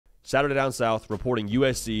Saturday Down South reporting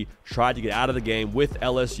USC tried to get out of the game with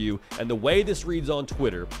LSU. And the way this reads on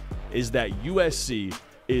Twitter is that USC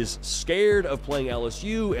is scared of playing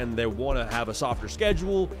LSU and they want to have a softer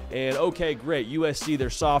schedule. And okay, great, USC, they're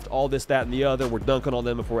soft, all this, that, and the other. We're dunking on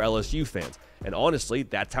them before LSU fans. And honestly,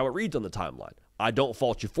 that's how it reads on the timeline. I don't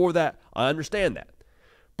fault you for that. I understand that.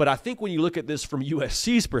 But I think when you look at this from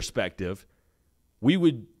USC's perspective, we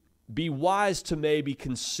would be wise to maybe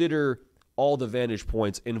consider all the vantage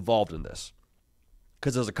points involved in this.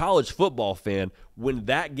 Because as a college football fan, when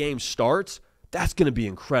that game starts, that's going to be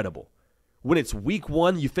incredible. When it's week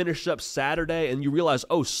 1, you finish up Saturday, and you realize,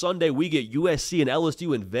 oh, Sunday we get USC and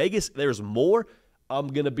LSU in Vegas. There's more. I'm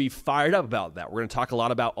going to be fired up about that. We're going to talk a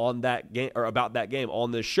lot about that game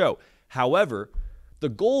on this show. However, the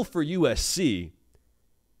goal for USC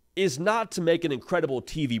is not to make an incredible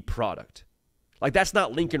TV product. Like, that's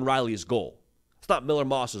not Lincoln Riley's goal. It's not Miller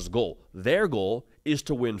Moss's goal. Their goal is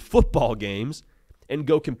to win football games and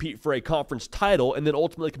go compete for a conference title and then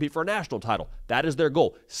ultimately compete for a national title. That is their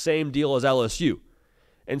goal. Same deal as LSU.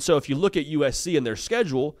 And so if you look at USC and their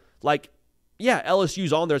schedule, like, yeah,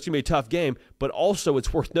 LSU's on there. It's going to be a tough game, but also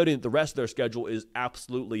it's worth noting that the rest of their schedule is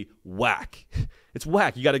absolutely whack. It's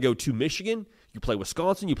whack. You got to go to Michigan, you play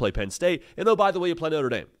Wisconsin, you play Penn State, and oh, by the way, you play Notre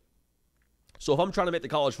Dame. So if I'm trying to make the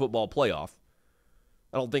college football playoff,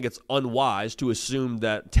 I don't think it's unwise to assume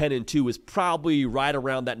that 10-2 is probably right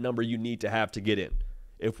around that number you need to have to get in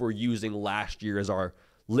if we're using last year as our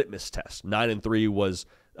litmus test. 9-3 was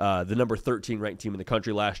the number 13 ranked team in the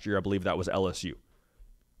country last year. I believe that was LSU,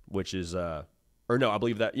 which is it was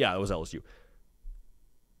LSU.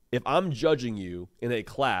 If I'm judging you in a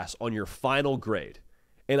class on your final grade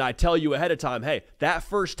and I tell you ahead of time, hey, that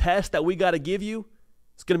first test that we got to give you,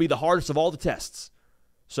 it's going to be the hardest of all the tests.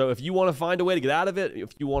 So if you want to find a way to get out of it,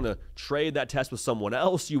 if you want to trade that test with someone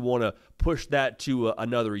else, you want to push that to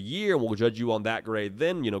another year, and we'll judge you on that grade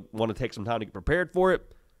then, want to take some time to get prepared for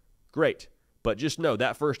it, great. But just know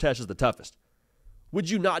that first test is the toughest. Would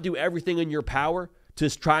you not do everything in your power to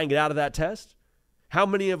try and get out of that test? How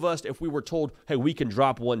many of us, if we were told, hey, we can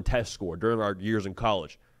drop one test score during our years in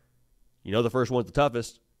college, the first one's the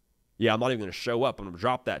toughest. Yeah, I'm not even going to show up. I'm going to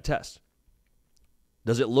drop that test.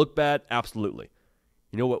 Does it look bad? Absolutely.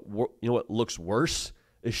 You know what looks worse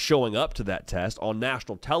is showing up to that test on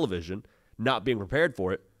national television, not being prepared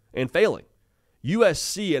for it, and failing.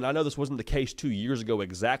 USC, and I know this wasn't the case 2 years ago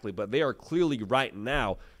exactly, but they are clearly right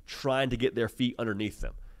now trying to get their feet underneath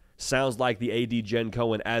them. Sounds like the AD Jen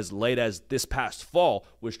Cohen, as late as this past fall,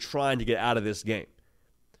 was trying to get out of this game.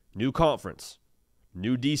 New conference,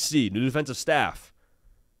 new DC, new defensive staff,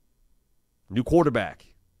 new quarterback.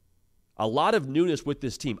 A lot of newness with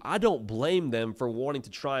this team. I don't blame them for wanting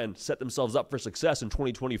to try and set themselves up for success in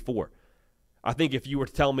 2024. I think if you were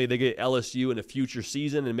to tell me they get LSU in a future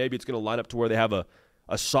season and maybe it's going to line up to where they have a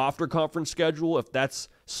softer conference schedule, if that's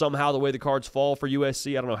somehow the way the cards fall for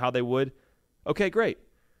USC, I don't know how they would. Okay, great.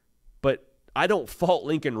 But I don't fault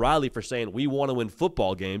Lincoln Riley for saying we want to win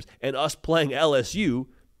football games, and us playing LSU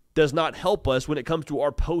does not help us when it comes to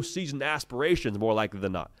our postseason aspirations, more likely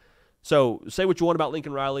than not. So say what you want about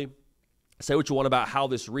Lincoln Riley. Say what you want about how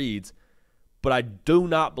this reads, but I do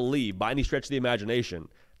not believe by any stretch of the imagination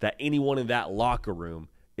that anyone in that locker room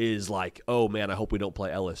is like, oh, man, I hope we don't play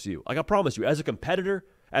LSU. Like, I promise you, as a competitor,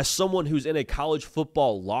 as someone who's in a college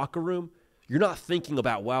football locker room, you're not thinking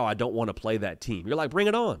about, wow, I don't want to play that team. You're like, bring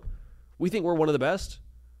it on. We think we're one of the best.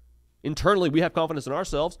 Internally, we have confidence in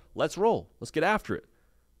ourselves. Let's roll. Let's get after it.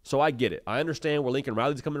 So I get it. I understand where Lincoln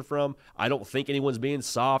Riley's coming from. I don't think anyone's being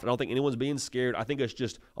soft. I don't think anyone's being scared. I think it's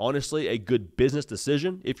just, honestly, a good business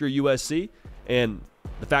decision if you're USC. And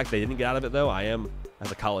the fact they didn't get out of it, though, I am,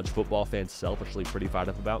 as a college football fan, selfishly pretty fired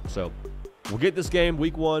up about. So we'll get this game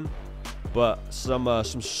week 1, but some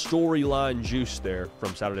storyline juice there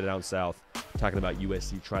from Saturday Down South, talking about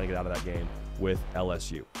USC trying to get out of that game with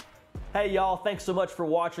LSU. Hey y'all, thanks so much for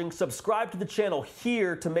watching. Subscribe to the channel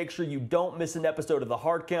here to make sure you don't miss an episode of The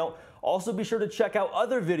Hard Count. Also be sure to check out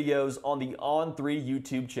other videos on the On3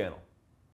 YouTube channel.